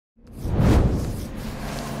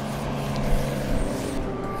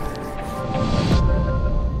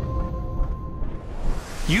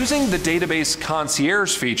Using the Database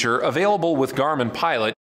Concierge feature available with Garmin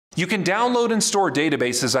Pilot, you can download and store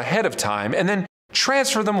databases ahead of time and then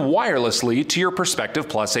transfer them wirelessly to your Perspective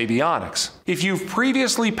Plus avionics. If you've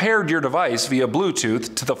previously paired your device via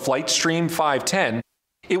Bluetooth to the FlightStream 510,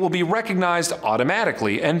 it will be recognized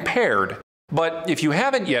automatically and paired. But if you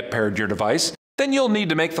haven't yet paired your device, then you'll need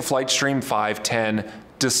to make the FlightStream 510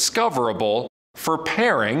 discoverable for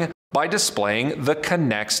pairing by displaying the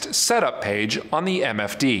Connect setup page on the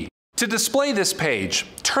MFD. To display this page,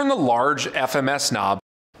 turn the large FMS knob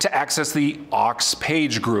to access the aux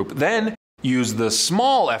page group. Then use the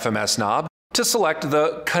small FMS knob to select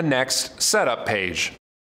the Connect setup page.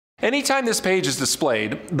 Anytime this page is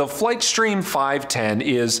displayed, the FlightStream 510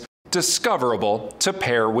 is discoverable to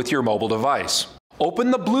pair with your mobile device.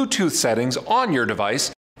 Open the Bluetooth settings on your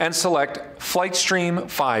device and select FlightStream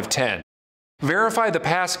 510. Verify the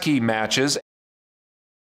passkey matches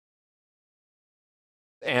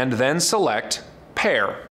and then select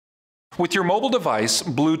Pair. With your mobile device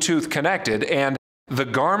Bluetooth connected and the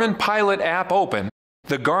Garmin Pilot app open,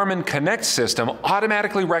 the Garmin Connect system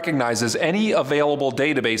automatically recognizes any available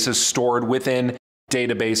databases stored within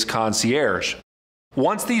Database Concierge.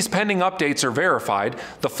 Once these pending updates are verified,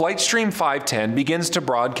 the FlightStream 510 begins to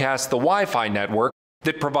broadcast the Wi-Fi network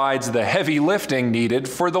that provides the heavy lifting needed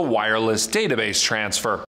for the wireless database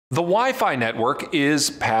transfer. The Wi-Fi network is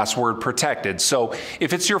password protected, so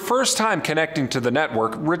if it's your first time connecting to the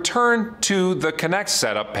network, return to the Connect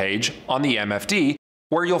setup page on the MFD,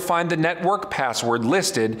 where you'll find the network password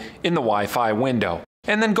listed in the Wi-Fi window,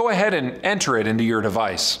 and then go ahead and enter it into your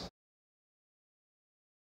device.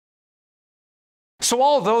 So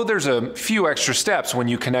although there's a few extra steps when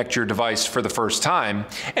you connect your device for the first time,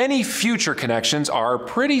 any future connections are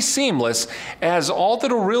pretty seamless, as all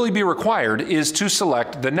that'll really be required is to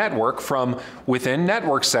select the network from within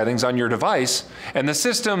network settings on your device, and the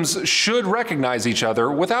systems should recognize each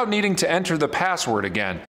other without needing to enter the password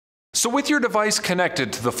again. So with your device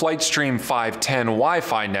connected to the FlightStream 510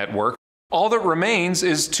 Wi-Fi network, all that remains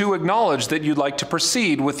is to acknowledge that you'd like to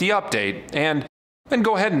proceed with the update, and then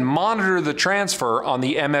go ahead and monitor the transfer on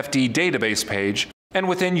the MFD database page and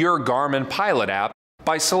within your Garmin Pilot app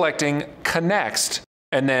by selecting Connect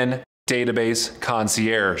and then Database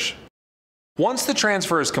Concierge. Once the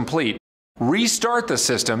transfer is complete, restart the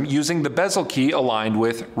system using the bezel key aligned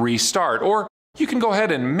with Restart, or you can go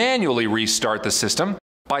ahead and manually restart the system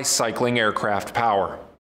by cycling aircraft power.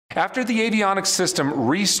 After the avionics system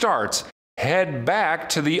restarts, head back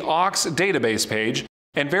to the aux database page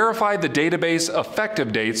and verify the database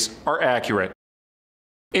effective dates are accurate.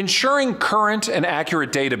 Ensuring current and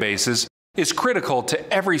accurate databases is critical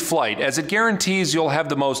to every flight, as it guarantees you'll have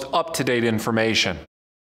the most up-to-date information.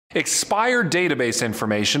 Expired database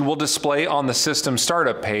information will display on the system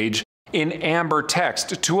startup page in amber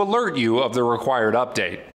text to alert you of the required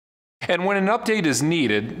update. And when an update is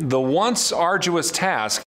needed, the once arduous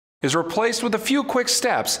task is replaced with a few quick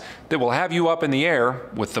steps that will have you up in the air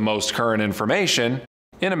with the most current information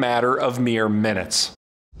in a matter of mere minutes.